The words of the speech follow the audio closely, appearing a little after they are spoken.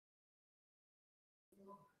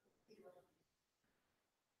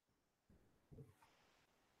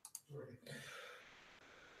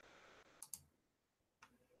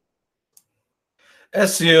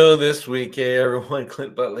SEO this week. Hey everyone,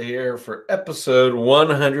 Clint Butler here for episode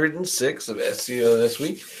 106 of SEO this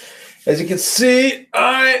week. As you can see,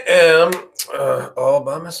 I am all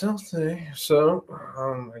by myself today, so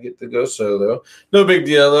I get to go solo. No big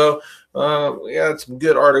deal though. We got some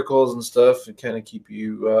good articles and stuff to kind of keep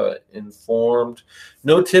you informed.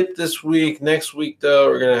 No tip this week. Next week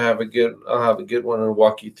though, I'll have a good one and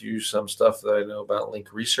walk you through some stuff that I know about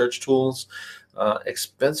link research tools.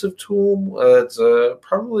 Expensive tool. It's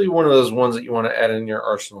probably one of those ones that you want to add in your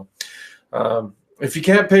arsenal. If you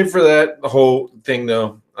can't pay for that, the whole thing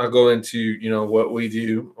though, I'll go into what we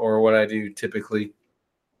do or what I do typically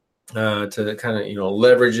to kind of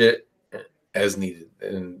leverage it as needed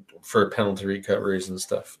and for penalty recoveries and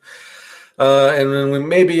stuff. And then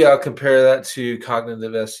maybe I'll compare that to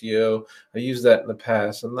cognitive SEO. I used that in the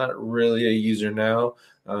past. I'm not really a user now.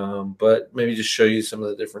 But maybe just show you some of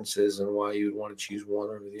the differences and why you would want to choose one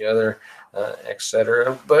over the other,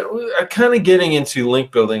 etc. But I'm kind of getting into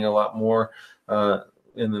link building a lot more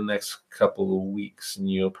in the next couple of weeks,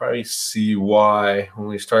 and you'll probably see why when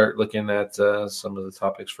we start looking at some of the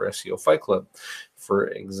topics for SEO Fight Club, for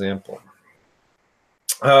example.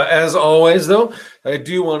 As always, though, I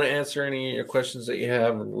do want to answer any of your questions that you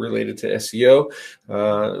have related to SEO,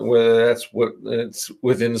 whether that's what it's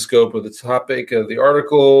within the scope of the topic of the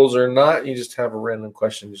articles or not. You just have a random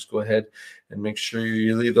question, just go ahead and make sure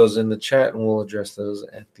you leave those in the chat, and we'll address those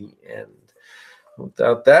at the end.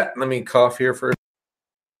 Without that, let me cough here for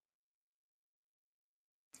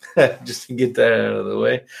just to get that out of the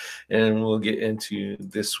way, and we'll get into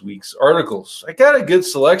this week's articles. I got a good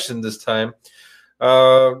selection this time.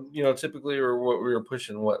 Typically we were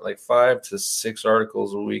pushing like 5 to 6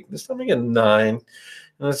 articles a week. This time I get 9, and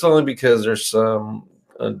it's only because there's some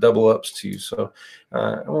double ups too. So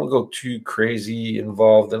I won't go too crazy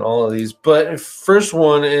involved in all of these. But first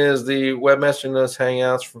one is the Webmaster Notes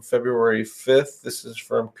Hangouts from February 5th. This is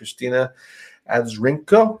from Christina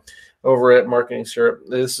Adzrinko over at Marketing Syrup.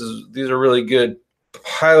 These are really good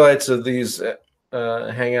highlights of these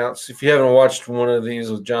hangouts. If you haven't watched one of these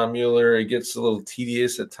with John Mueller, it gets a little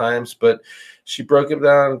tedious at times, but she broke it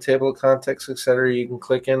down in table of context, etc. You can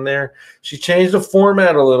click in there. She changed the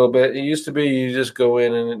format a little bit. It used to be you just go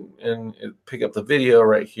in and pick up the video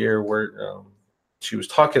right here where she was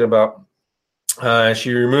talking about.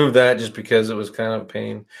 She removed that just because it was kind of a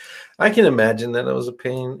pain. I can imagine that it was a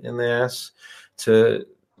pain in the ass to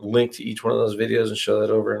link to each one of those videos and show that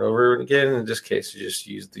over and over again. In this case, you just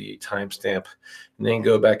use the timestamp and then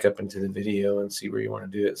go back up into the video and see where you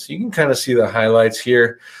want to do it. So you can kind of see the highlights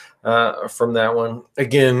here from that one.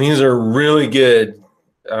 Again, these are really good,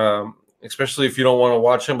 especially if you don't want to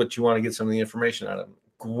watch them, but you want to get some of the information out of them.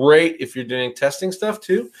 Great if you're doing testing stuff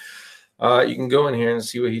too. You can go in here and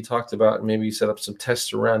see what he talked about and maybe set up some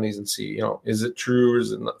tests around these and see, is it true or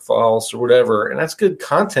is it not false or whatever. And that's good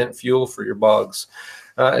content fuel for your blogs.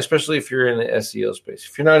 Especially if you're in the SEO space.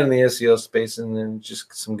 If you're not in the SEO space and then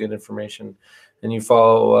just some good information, and you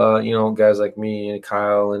follow, guys like me and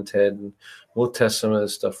Kyle and Ted, and we'll test some of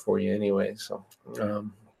this stuff for you anyway. So,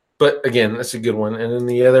 but again, that's a good one. And then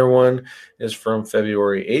the other one is from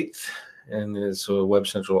February 8th, and it's Web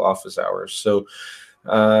Central office hours. So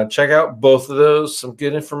check out both of those. Some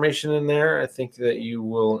good information in there. I think that you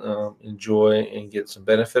will enjoy and get some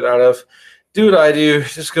benefit out of. Do what I do.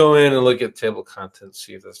 Just go in and look at table content,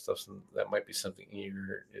 see if that might be something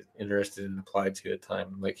you're interested in apply to at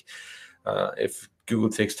time. Like if Google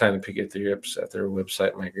takes time to pick it through at their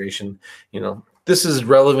website migration, this is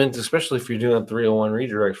relevant, especially if you're doing 301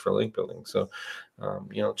 redirects for link building. So,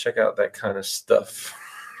 check out that kind of stuff.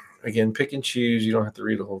 Again, pick and choose. You don't have to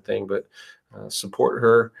read the whole thing, but support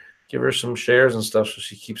her. Give her some shares and stuff so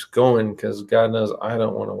she keeps going, because God knows I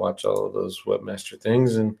don't want to watch all of those webmaster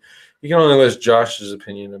things. And you can only list Josh's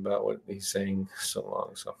opinion about what he's saying so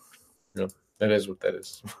long. So, that is what that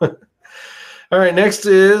is. All right, next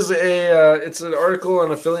is it's an article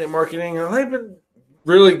on affiliate marketing. I've been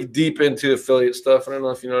really deep into affiliate stuff. I don't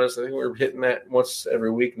know if you noticed. I think we're hitting that once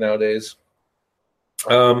every week nowadays.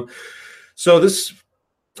 So this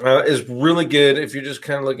is really good if you're just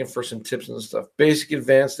kind of looking for some tips and stuff. Basic,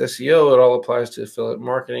 advanced SEO, it all applies to affiliate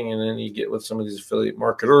marketing. And then you get with some of these affiliate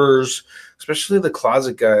marketers, especially the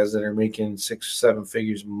closet guys that are making 6 or 7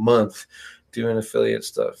 figures a month doing affiliate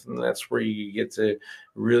stuff. And that's where you get to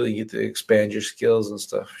really expand your skills and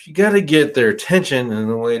stuff. You got to get their attention, and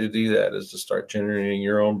the way to do that is to start generating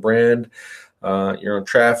your own brand, your own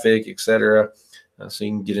traffic, etc. so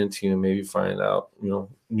you can get into and maybe find out,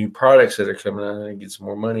 new products that are coming out and get some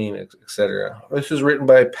more money, and etc. This is written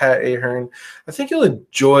by Pat Ahern. I think you'll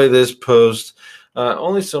enjoy this post,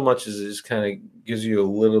 only so much as it just kind of gives you a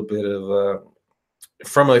little bit of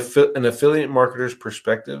from an affiliate marketer's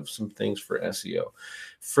perspective, some things for SEO.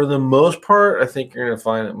 For the most part, I think you're going to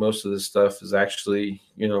find that most of this stuff is actually,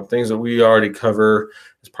 things that we already cover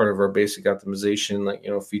as part of our basic optimization, like,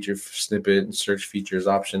 feature snippet and search features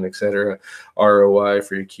option, etc. ROI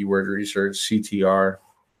for your keyword research, CTR.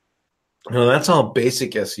 That's all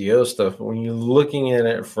basic SEO stuff. But when you're looking at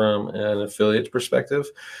it from an affiliate's perspective,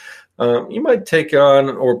 you might take on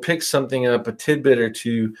or pick something up, a tidbit or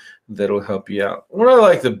two that'll help you out. What I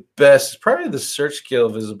like the best is probably the search scale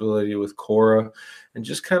visibility with Quora, and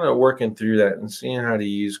just kind of working through that and seeing how to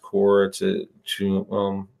use Quora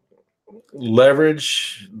to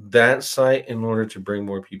leverage that site in order to bring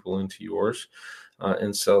more people into yours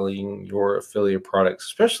and selling your affiliate products.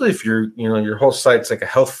 Especially if your whole site's like a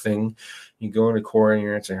health thing, you go into Quora and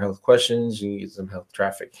you're answering health questions, and you get some health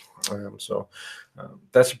traffic. So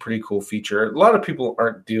that's a pretty cool feature. A lot of people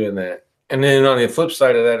aren't doing that. And then on the flip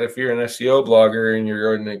side of that, if you're an SEO blogger and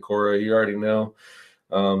you're running in Quora, you already know,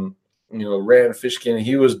 Rand Fishkin,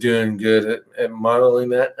 he was doing good at modeling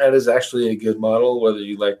that. That is actually a good model, whether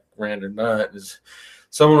you like Rand or not. Is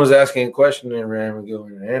someone was asking a question and Rand would go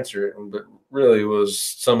in and answer it, but really it was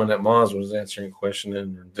someone at Moz was answering a question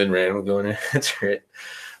and then Rand would go in and answer it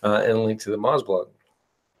and link to the Moz blog.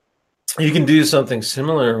 You can do something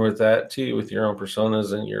similar with that too, with your own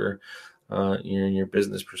personas and your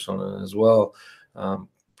business persona as well.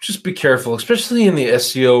 Just be careful, especially in the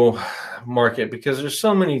SEO market, because there's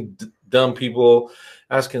so many dumb people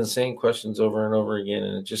asking the same questions over and over again,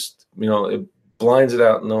 and it just it blinds it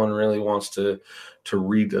out. No one really wants to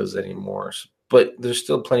read those anymore. But there's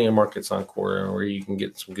still plenty of markets on Quora where you can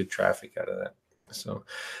get some good traffic out of that. So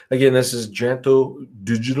again, this is Junto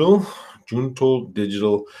Digital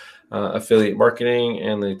affiliate marketing,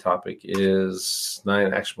 and the topic is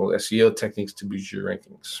 9 actionable SEO techniques to boost your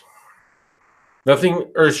rankings. Nothing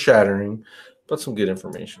earth-shattering, but some good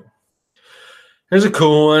information. Here's a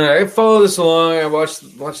cool one. I follow this along. I watched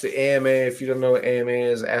the AMA. If you don't know what AMA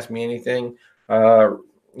is, ask me anything. There's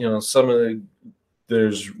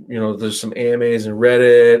some AMAs in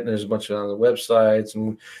Reddit, and there's a bunch of on the websites,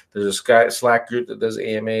 and there's a Slack group that does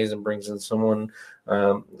AMAs and brings in someone.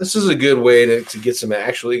 This is a good way to get some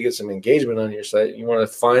engagement on your site. You want to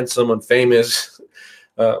find someone famous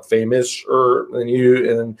than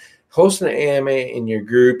you, and host an AMA in your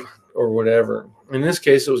group or whatever. In this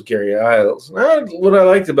case, it was Gary Illyes. What I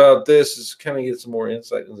liked about this is kind of get some more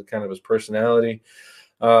insight into kind of his personality.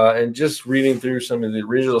 And just reading through some of the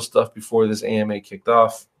original stuff before this AMA kicked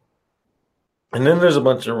off. And then there's a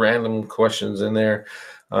bunch of random questions in there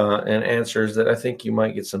and answers that I think you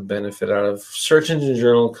might get some benefit out of. Search Engine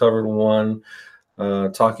Journal covered one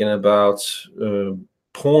talking about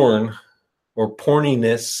porn, or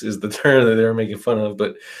porniness is the term that they're making fun of.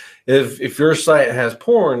 But if your site has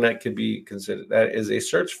porn, that could be considered. That is a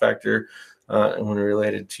search factor when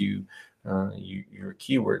related to your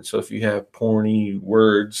keyword. So if you have porny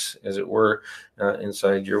words, as it were,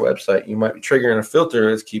 inside your website, you might be triggering a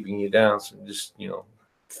filter that's keeping you down. So just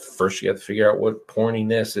first you have to figure out what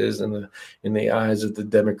porniness is in the eyes of the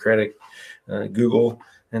democratic Google,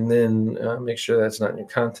 and then make sure that's not in your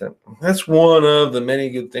content. That's one of the many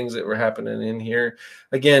good things that were happening in here.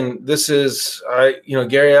 Again, this is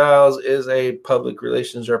Gary Illyes is a public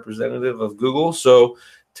relations representative of Google, so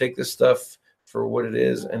take this stuff for what it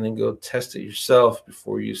is, and then go test it yourself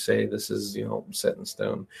before you say this is set in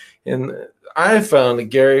stone. And I found that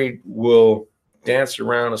Gary will dance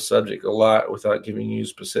around a subject a lot without giving you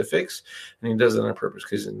specifics, and he does it on purpose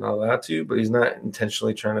because he's not allowed to, but he's not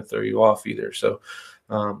intentionally trying to throw you off either. So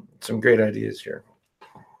some great ideas here.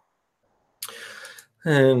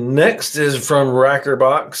 And next is from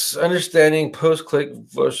Rackerbox, understanding post-click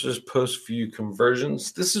versus post-view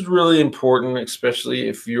conversions. This is really important, especially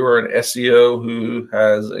if you are an SEO who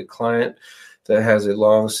has a client that has a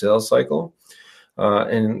long sales cycle.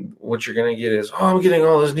 And what you're going to get is, I'm getting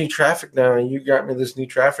all this new traffic now, and you got me this new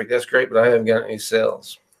traffic. That's great, but I haven't got any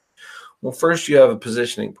sales. Well, first you have a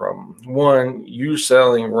positioning problem. One, you're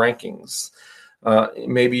selling rankings.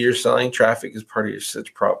 Maybe you're selling traffic as part of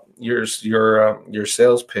your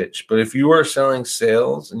sales pitch. But if you are selling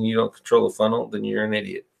sales and you don't control the funnel, then you're an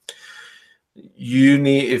idiot.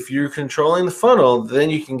 If you're controlling the funnel, then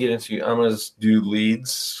you can get into, I'm going to do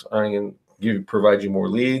leads. I'm going to provide you more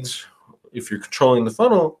leads. If you're controlling the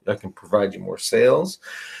funnel, I can provide you more sales.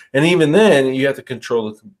 And even then, you have to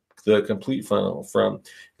control the complete funnel from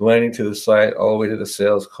landing to the site all the way to the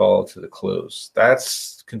sales call to the close.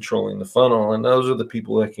 That's controlling the funnel, and those are the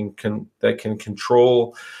people that can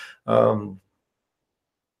control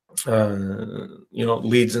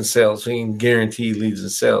leads and sales. So you can guarantee leads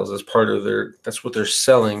and sales as part of that's what they're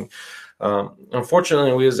selling.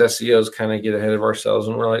 Unfortunately, we as SEOs kind of get ahead of ourselves,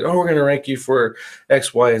 and we're like, oh, we're going to rank you for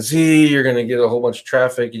X, Y, and Z. You're going to get a whole bunch of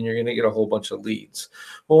traffic, and you're going to get a whole bunch of leads.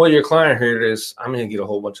 Well, what your client heard is, I'm going to get a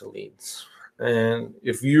whole bunch of leads. And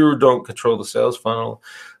if you don't control the sales funnel,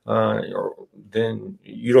 then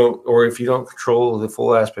you don't, or if you don't control the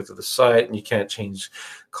full aspect of the site and you can't change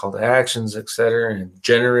call to actions, et cetera, and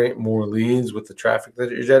generate more leads with the traffic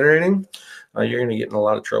that you're generating, you're going to get in a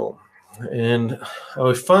lot of trouble. And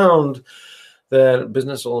I found that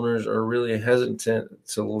business owners are really hesitant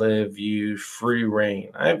to give you free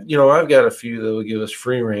reign. I've got a few that will give us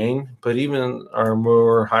free reign, but even our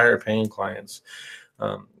more higher paying clients,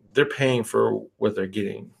 they're paying for what they're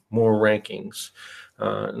getting, more rankings.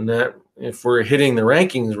 And that if we're hitting the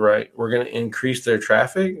rankings right, we're going to increase their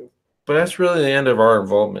traffic, but that's really the end of our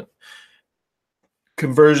involvement.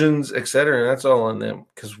 Conversions, et cetera, that's all on them,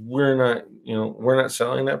 because we're not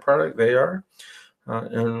selling that product. They are.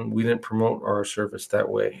 And we didn't promote our service that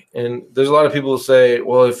way. And there's a lot of people who say,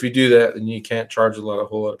 well, if you do that, then you can't charge a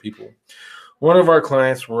whole lot of people. One of our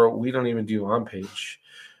clients, we don't even do on page.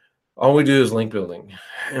 All we do is link building,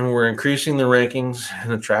 and we're increasing the rankings and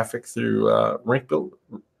the traffic through rank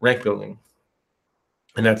building,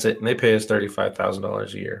 and that's it. And they pay us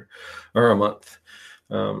 $35,000 a year or a month.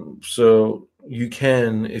 So you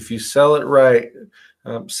can, if you sell it right,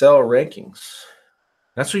 sell rankings.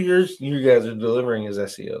 That's what you guys are delivering as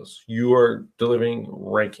SEOs. You are delivering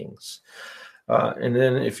rankings. And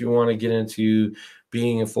then if you want to get into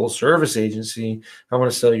being a full service agency, I'm going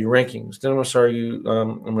to sell you rankings. Then I'm going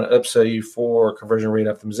to upsell you for conversion rate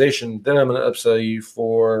optimization. Then I'm going to upsell you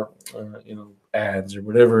for, ads or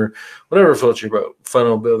whatever floats your boat,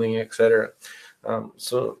 funnel building, et cetera.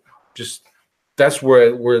 So just that's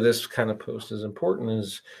where this kind of post is important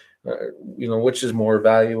is, which is more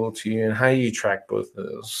valuable to you and how you track both of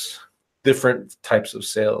those different types of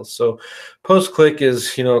sales. So post click is,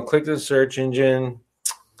 click the search engine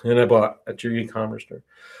and I bought at your e-commerce store.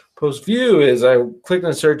 Post view is I clicked on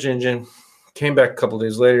the search engine, came back a couple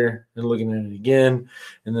days later and looking at it again,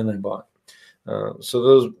 and then I bought.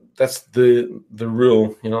 So that's the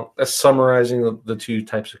real, that's summarizing the two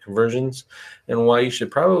types of conversions and why you should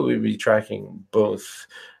probably be tracking both.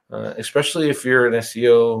 Especially if you're an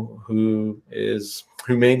SEO who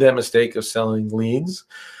made that mistake of selling leads,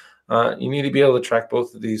 you need to be able to track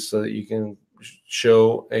both of these so that you can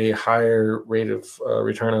show a higher rate of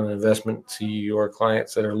return on investment to your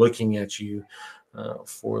clients that are looking at you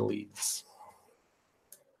for leads.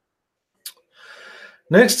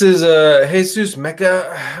 Next is Jesus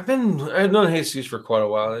Mecca. I've known Jesus for quite a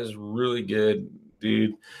while. He's really good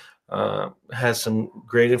dude. Has some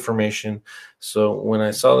great information. So when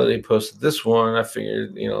I saw that he posted this one, I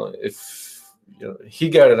figured, if he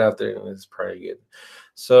got it out there, it's probably good.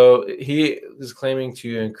 So he is claiming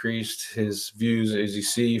to increase his views, as you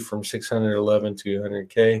see, from 611 to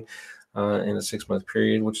 100K in a 6-month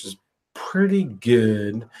period, which is pretty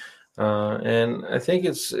good. And I think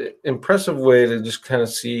it's an impressive way to just kind of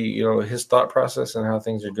see, his thought process and how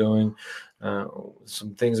things are going.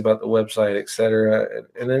 Some things about the website, etc.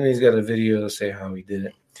 And then he's got a video to say how he did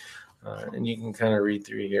it. And you can kind of read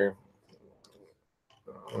through here.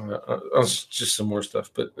 Just some more stuff,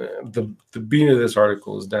 but the beat of this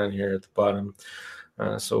article is down here at the bottom.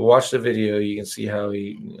 So watch the video. You can see how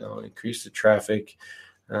he increased the traffic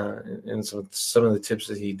and some of the tips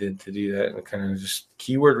that he did to do that, and kind of just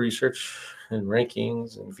keyword research and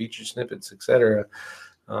rankings and featured snippets, etc.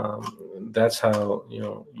 That's how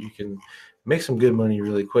you can make some good money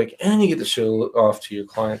really quick, and you get to show off to your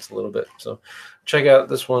clients a little bit. So check out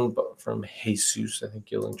this one from Jesus. I think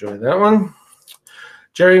you'll enjoy that one.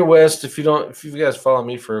 Jerry West, if you guys follow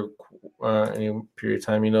me for any period of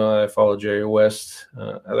time, I follow Jerry West.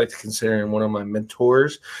 I like to consider him one of my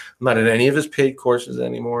mentors. I'm not in any of his paid courses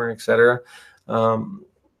anymore, etc. I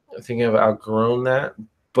think I've outgrown that,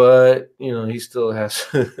 but he still has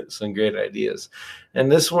some great ideas.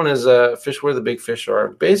 And this one is fish where the big fish are.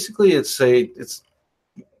 Basically, it's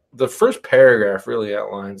the first paragraph really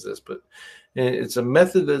outlines this, but it's a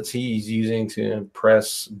method that he's using to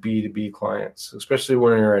impress B2B clients, especially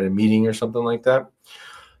when you're at a meeting or something like that.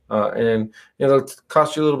 And it'll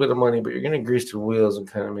cost you a little bit of money, but you're going to grease the wheels and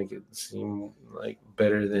kind of make it seem like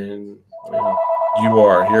better than you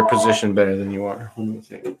are. You're positioned better than you are. Let me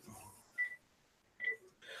think.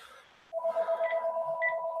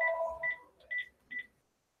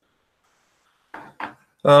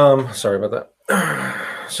 Sorry about that.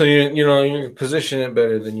 So you position it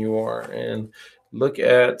better than you are, and look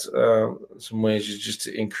at some ways just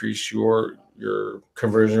to increase your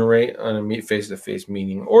conversion rate on a face-to-face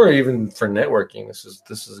meeting, or even for networking.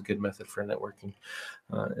 This is a good method for networking.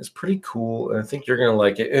 It's pretty cool, and I think you're gonna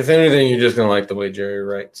like it. If anything, you're just gonna like the way Jerry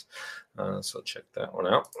writes. So check that one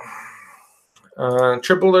out.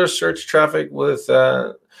 Triple their search traffic with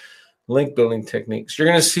link building techniques. You're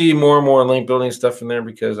going to see more and more link building stuff in there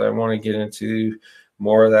because I want to get into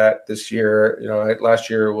more of that this year. Last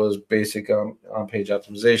year was basic on-page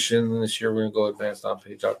optimization. This year we're going to go advanced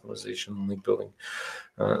on-page optimization and link building.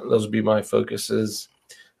 Those would be my focuses.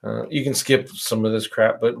 You can skip some of this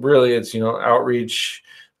crap, but really it's outreach,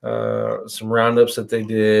 some roundups that they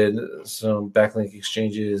did, some backlink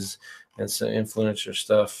exchanges, and some influencer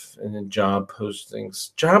stuff, and then job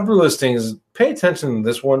postings, job listings. Pay attention to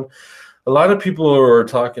this one. A lot of people are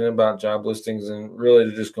talking about job listings, and really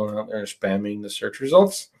they're just going out there and spamming the search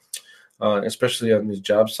results, especially on these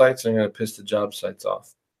job sites. They're going to piss the job sites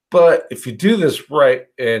off. But if you do this right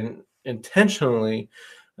and intentionally,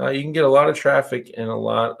 you can get a lot of traffic and a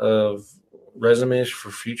lot of resumes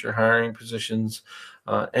for future hiring positions,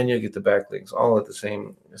 and you'll get the backlinks all at the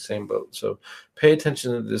same boat. So pay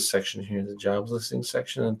attention to this section here, the jobs listing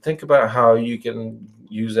section, and think about how you can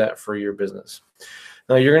use that for your business.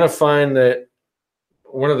 Now, you're going to find that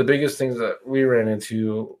one of the biggest things that we ran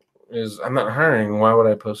into is, I'm not hiring. Why would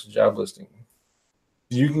I post a job listing?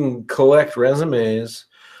 You can collect resumes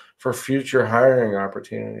for future hiring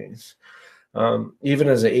opportunities. Even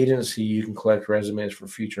as an agency, you can collect resumes for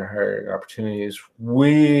future hiring opportunities.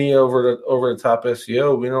 We over the top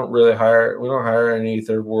SEO, we don't hire any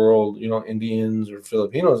third world, Indians or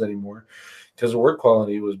Filipinos anymore, because the work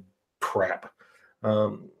quality was crap.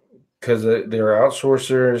 Because they were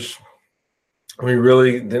outsourcers. We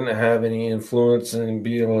really didn't have any influence and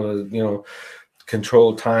be able to,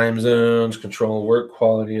 control time zones, control work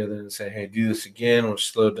quality, other than say, hey, do this again, or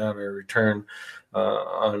slow down our return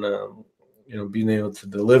on being able to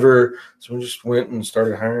deliver. So we just went and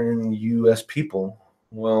started hiring U.S. people.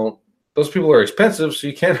 Well, those people are expensive, so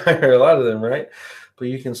you can't hire a lot of them, right? But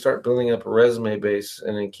you can start building up a resume base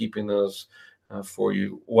and then keeping those for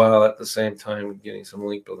you, while at the same time getting some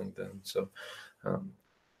link building done. So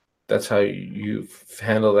that's how you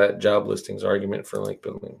handle that job listings argument for link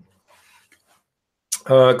building.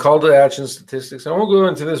 Call to action statistics. I won't go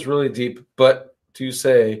into this really deep, but to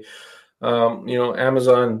say,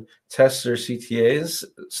 Amazon tests their CTAs,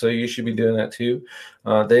 so you should be doing that too.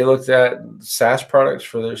 They looked at SaaS products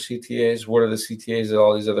for their CTAs. What are the CTAs that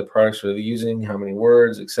all these other products are using? How many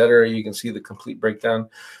words, etc. You can see the complete breakdown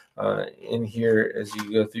in here as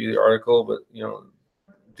you go through the article, but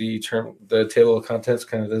the table of contents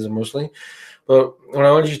kind of does it mostly. But what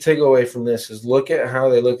I want you to take away from this is look at how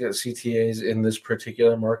they look at CTAs in this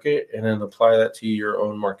particular market and then apply that to your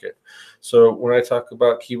own market. So when I talk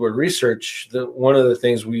about keyword research, one of the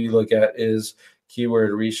things we look at is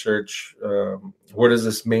keyword research. What is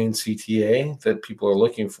this main CTA that people are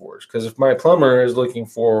looking for? Because if my plumber is looking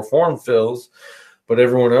for form fills, but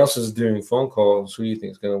everyone else is doing phone calls, who do you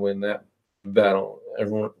think is going to win that battle?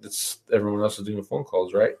 Everyone else is doing phone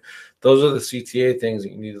calls, right? Those are the CTA things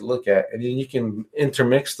that you need to look at, and then you can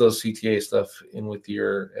intermix those CTA stuff in with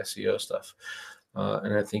your SEO stuff.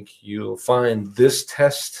 And I think you'll find this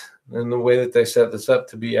test and the way that they set this up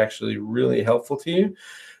to be actually really helpful to you.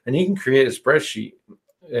 And you can create a spreadsheet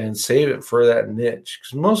and save it for that niche,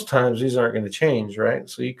 because most times these aren't going to change, right?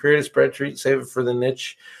 So you create a spreadsheet, save it for the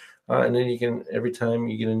niche. And then you can, every time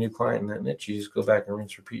you get a new client in that niche, you just go back and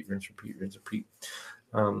rinse, repeat.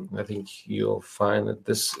 I think you'll find that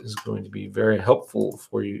this is going to be very helpful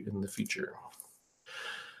for you in the future.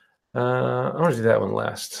 I'm going to do that one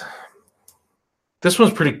last. This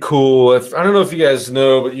one's pretty cool. I don't know if you guys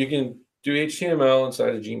know, but you can do HTML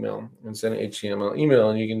inside of Gmail and send an HTML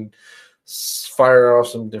email, and you can fire off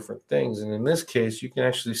some different things. And in this case, you can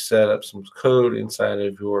actually set up some code inside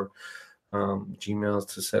of your Gmails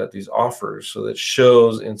to set up these offers, so that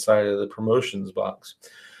shows inside of the promotions box.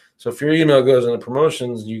 So if your email goes into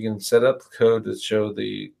promotions, you can set up the code to show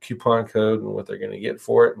the coupon code and what they're going to get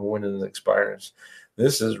for it and when it expires.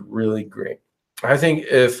 This is really great. I think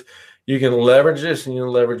if you can leverage this and you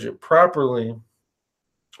leverage it properly,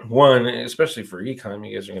 one, especially for ecom,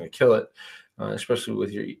 you guys are going to kill it, especially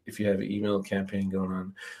with if you have an email campaign going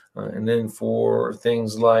on. And then for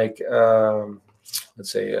things like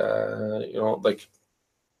let's say, like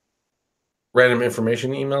random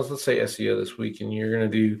information emails, let's say SEO this week, and you're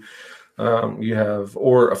going to do You have,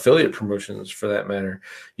 or affiliate promotions for that matter.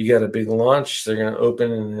 You got a big launch, they're going to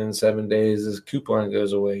open, and in 7 days, this coupon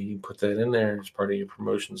goes away. You put that in there as part of your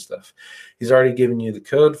promotion stuff. He's already given you the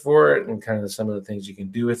code for it and kind of some of the things you can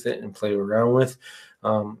do with it and play around with.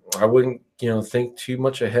 I wouldn't, think too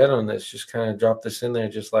much ahead on this. Just kind of drop this in there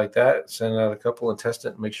just like that, send out a couple and test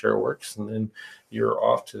it and make sure it works. And then you're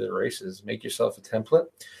off to the races. Make yourself a template.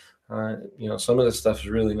 Some of this stuff is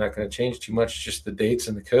really not going to change too much, just the dates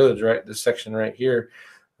and the codes, right? This section right here.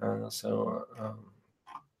 It's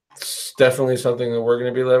definitely something that we're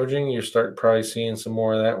going to be leveraging. You start probably seeing some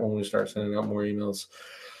more of that when we start sending out more emails.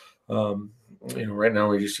 Right now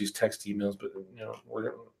we just use text emails, but we're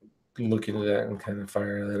going to look into that and kind of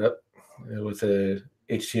fire that up with a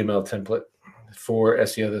HTML template for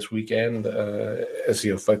SEO this weekend,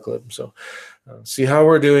 SEO Fight Club. So see how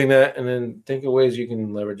we're doing that, and then think of ways you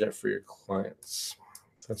can leverage that for your clients.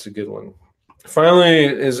 That's a good one. Finally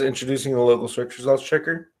is introducing the local search results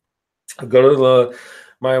checker. Go to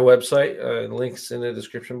my website, links in the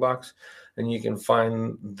description box, and you can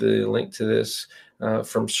find the link to this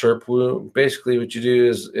from SERPWoo. Basically what you do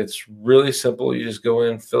is it's really simple. You just go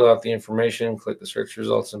in, fill out the information, click the search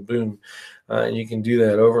results, and boom. And you can do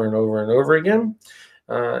that over and over and over again.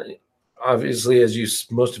 Obviously, as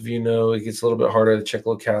most of you know, it gets a little bit harder to check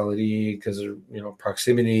locality because of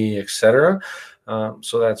proximity, etc.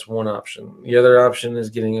 So that's one option. The other option is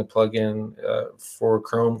getting a plugin for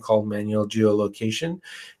Chrome called Manual Geolocation.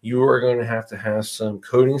 You are going to have some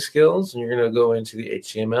coding skills, and you're going to go into the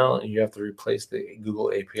HTML, and you have to replace the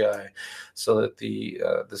Google API so that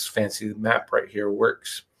this fancy map right here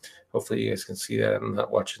works. Hopefully you guys can see that. I'm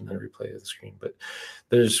not watching the replay of the screen, but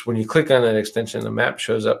when you click on that extension, the map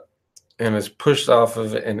shows up and it's pushed off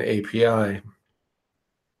of an API.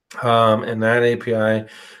 And that API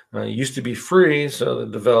used to be free, so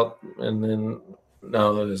now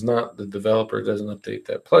that it's not, the developer doesn't update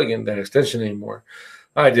that plugin, that extension anymore.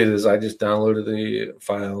 I just downloaded the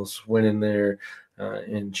files, went in there,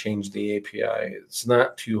 and changed the API. It's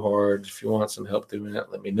not too hard. If you want some help doing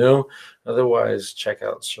that, let me know. Otherwise, check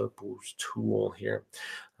out SERPWoo's tool here.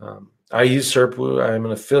 I use SERPWoo. I'm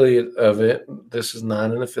an affiliate of it. This is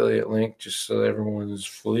not an affiliate link, just so everyone is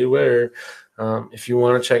fully aware. If you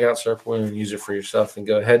want to check out SERPWoo and use it for yourself, then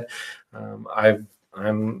go ahead.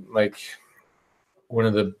 I'm like one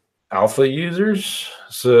of the alpha users,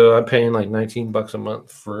 so I'm paying like $19 a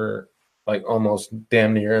month for like almost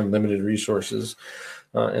damn near unlimited resources,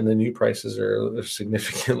 and the new prices are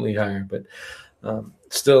significantly higher. But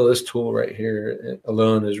still, this tool right here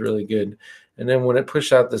alone is really good. And then when it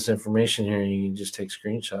pushes out this information here, you can just take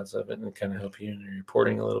screenshots of it and kind of help you in your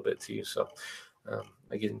reporting a little bit too. So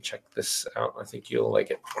again, check this out. I think you'll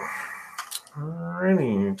like it.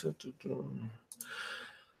 Alrighty.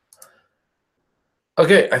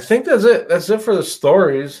 Okay, I think that's it. That's it for the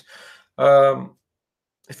stories.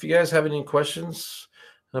 If you guys have any questions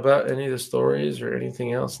about any of the stories or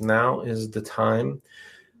anything else, now is the time.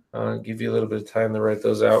 Give you a little bit of time to write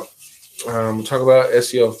those out. We'll talk about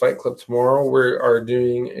SEO Fight Club tomorrow. We are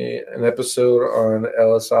doing an episode on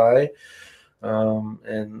LSI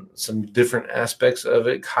and some different aspects of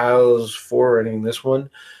it. Kyle's forwarding this one.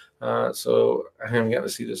 So I haven't gotten to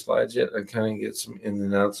see the slides yet. I kind of get some ins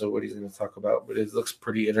and outs of what he's going to talk about, but it looks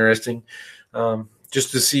pretty interesting.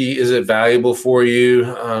 Just to see, is it valuable for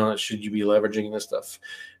you? Should you be leveraging this stuff?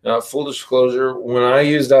 Full disclosure, when I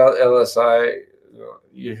used out LSI,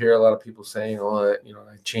 you hear a lot of people saying, "Oh, I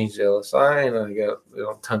changed the LSI and I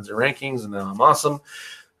got tons of rankings and now I'm awesome."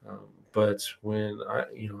 But when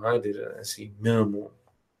I did it, I see minimal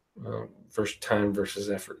first time versus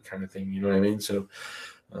effort kind of thing. You know what I mean? So,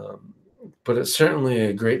 but it's certainly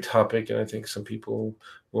a great topic, and I think some people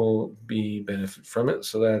will benefit from it.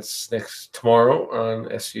 So that's tomorrow on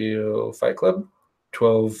SEO Fight Club,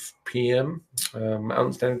 12 p.m.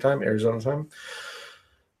 Mountain Standard Time, Arizona time.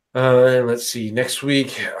 And let's see, next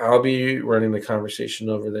week I'll be running the conversation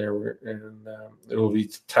over there, and it will be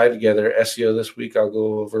tied together. SEO this week, I'll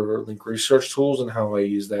go over link research tools and how I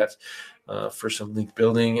use that for some link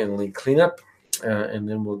building and link cleanup. And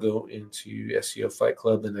then we'll go into SEO Fight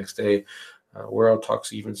Club the next day, where I'll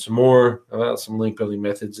talk even some more about some link building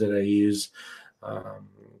methods that I use,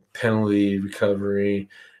 penalty recovery,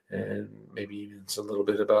 and maybe even a little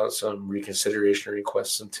bit about some reconsideration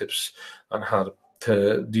requests and tips on how to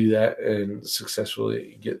do that and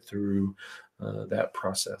successfully get through that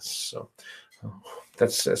process. So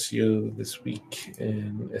that's SEO this week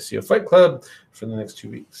and SEO Fight Club for the next 2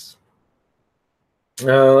 weeks.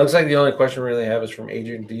 Looks like the only question we really have is from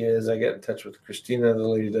Adrian Diaz. I get in touch with Christina, the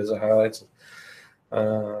lady who does the highlights.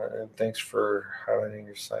 And thanks for highlighting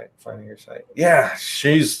your site, finding your site. Yeah,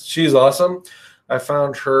 she's awesome. I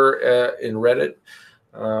found her in Reddit.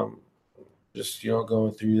 Um, just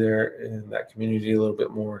going through there in that community a little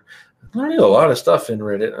bit more. I'm learning a lot of stuff in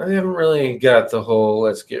Reddit. I haven't really got the whole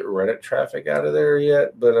let's get Reddit traffic out of there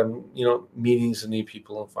yet, but I'm meeting some new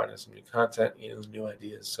people and finding some new content, new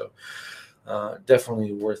ideas. So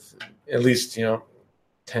definitely worth at least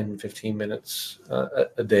 10, 15 minutes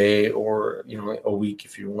a day, or a week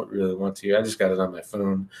if you really want to. I just got it on my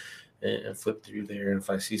phone and flip through there, and if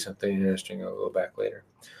I see something interesting, I'll go back later.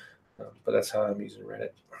 But that's how I'm using Reddit.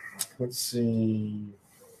 Let's see.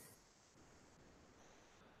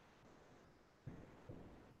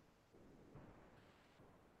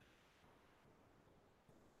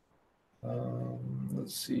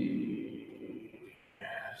 Let's see.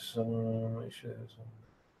 Someone should have some.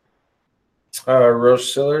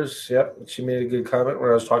 Rose Sillers, yep, she made a good comment when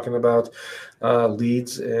I was talking about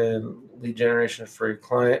leads and lead generation for your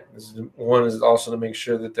client. One is also to make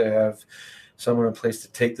sure that they have someone in place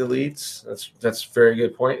to take the leads. That's a very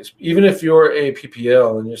good point. Even if you're a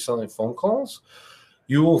PPL and you're selling phone calls,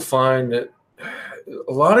 you will find that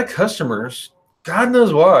a lot of customers, God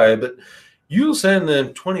knows why, but you'll send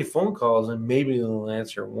them 20 phone calls and maybe they'll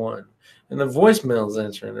answer one. And the voicemail's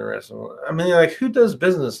answering the rest of them. I mean, like, who does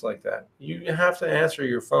business like that? You have to answer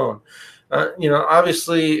your phone.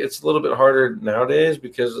 Obviously, it's a little bit harder nowadays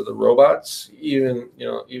because of the robots. Even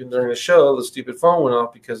during the show, the stupid phone went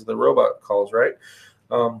off because of the robot calls, right?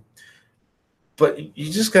 But you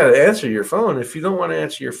just got to answer your phone. If you don't want to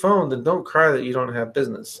answer your phone, then don't cry that you don't have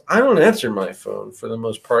business. I don't answer my phone for the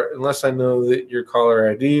most part unless I know that your caller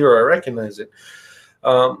ID or I recognize it.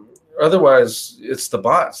 Otherwise, it's the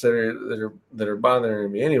bots that are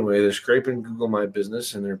bothering me anyway. They're scraping Google My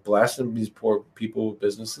Business and they're blasting these poor people with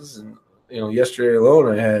businesses. And yesterday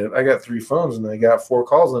alone, I got 3 phones and I got 4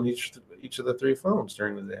 calls on each of the 3 phones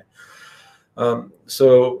during the day.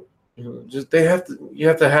 So just you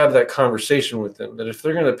have to have that conversation with them that if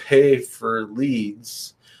they're going to pay for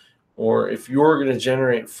leads, or if you're going to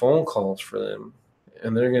generate phone calls for them,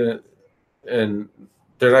 and they're not going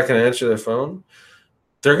to answer their phone,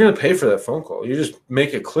 they're going to pay for that phone call. You just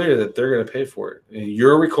make it clear that they're going to pay for it.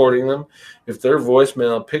 You're recording them. If their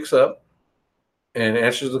voicemail picks up and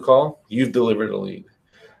answers the call, you've delivered a lead.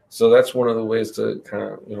 So that's one of the ways to kind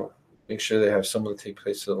of make sure they have someone to take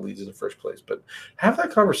place to the leads in the first place. But have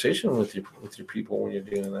that conversation with your people when you're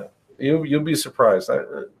doing that. You'll be surprised.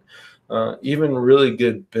 Even really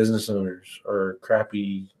good business owners are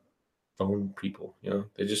crappy phone people.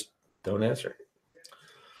 They just don't answer.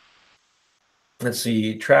 Let's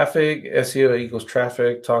see. Traffic, SEO equals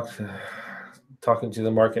traffic. Talking to the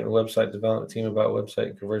market and website development team about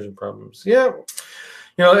website conversion problems. Yeah,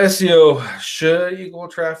 SEO should equal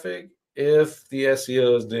traffic if the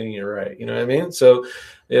SEO is doing it right. You know what I mean? So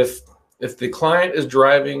if the client is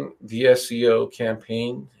driving the SEO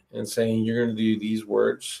campaign and saying you're going to do these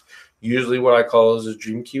words, usually what I call those is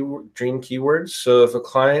dream keywords. So if a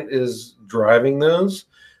client is driving those,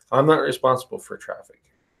 I'm not responsible for traffic.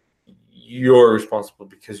 You're responsible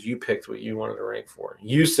because you picked what you wanted to rank for.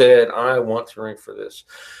 You said, I want to rank for this.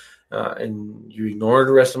 And you ignored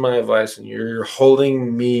the rest of my advice, and you're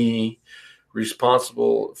holding me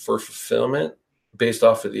responsible for fulfillment based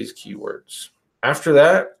off of these keywords. After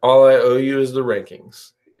that, all I owe you is the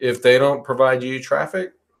rankings. If they don't provide you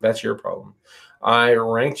traffic, that's your problem. I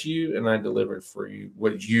ranked you and I delivered for you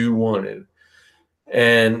what you wanted.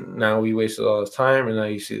 And now we wasted all this time, and now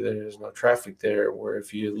you see there's no traffic there, where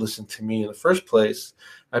if you had listened to me in the first place,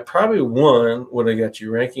 I probably, 1, would have got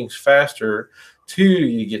your rankings faster, 2,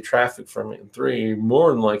 you get traffic from it, and 3,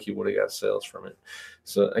 more than likely would have got sales from it.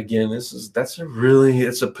 So again, it's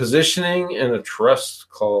a positioning and a trust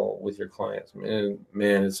call with your clients. Man,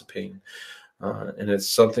 it's a pain. And it's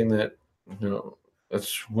something that,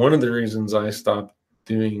 that's one of the reasons I stopped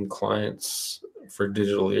doing clients for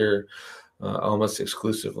Digital Ear almost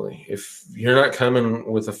exclusively. If you're not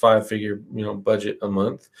coming with a 5-figure budget a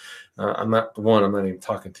month, I'm not even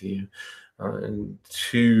talking to you. And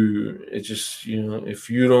 2, it just if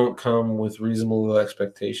you don't come with reasonable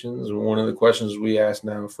expectations, one of the questions we ask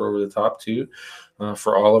now for over the top 2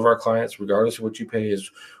 for all of our clients, regardless of what you pay, is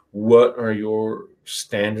what are your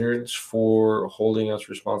standards for holding us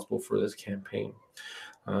responsible for this campaign?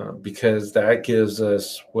 Because that gives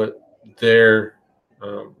us what they're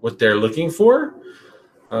looking for,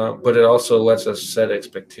 but it also lets us set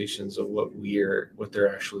expectations of what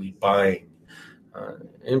they're actually buying.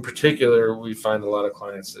 In particular, we find a lot of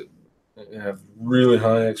clients that have really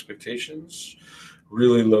high expectations,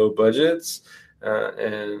 really low budgets,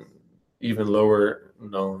 and even lower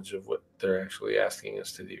knowledge of what they're actually asking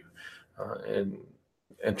us to do, and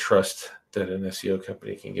trust that an SEO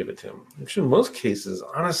company can give it to them. Which in most cases,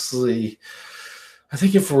 honestly, I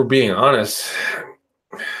think if we're being honest,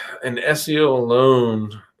 an SEO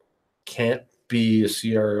alone can't be a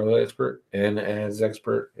CRO expert, an ads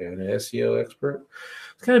expert, and an SEO expert.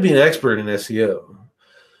 It's got to be an expert in SEO.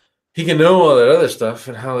 He can know all that other stuff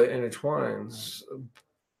and how it intertwines,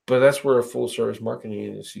 but that's where a full service marketing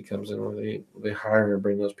agency comes in, where they hire and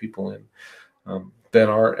bring those people in that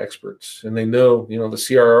are experts, and they know, the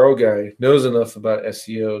CRO guy knows enough about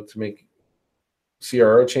SEO to make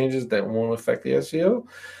CRO changes that won't affect the SEO.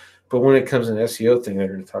 But when it comes to an SEO thing, they're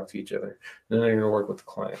going to talk to each other, and they're going to work with the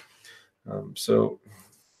client. So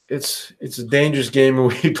it's a dangerous game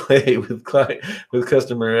we play with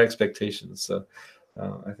customer expectations. So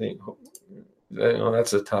I think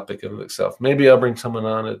that's a topic of itself. Maybe I'll bring someone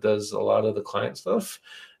on that does a lot of the client stuff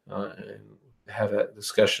and have that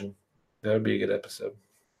discussion. That would be a good episode.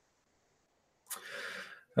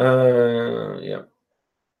 Yeah.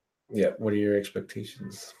 What are your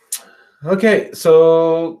expectations? Okay,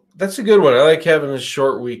 so that's a good one. I like having a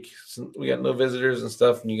short week. We got no visitors and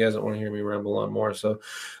stuff, and you guys don't want to hear me ramble on more. So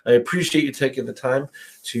I appreciate you taking the time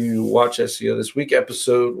to watch SEO this week,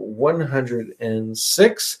 episode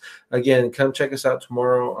 106. Again, come check us out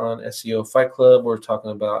tomorrow on SEO Fight Club. We're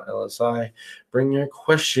talking about LSI. Bring your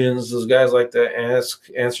questions. Those guys like to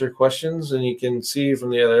answer questions, and you can see from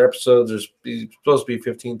the other episodes, there's supposed to be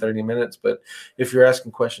 15, 30 minutes, but if you're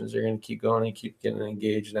asking questions, you're going to keep going and keep getting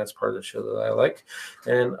engaged, and that's part of the show that I like.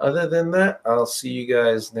 And other than that, I'll see you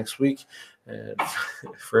guys next week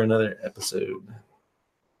for another episode.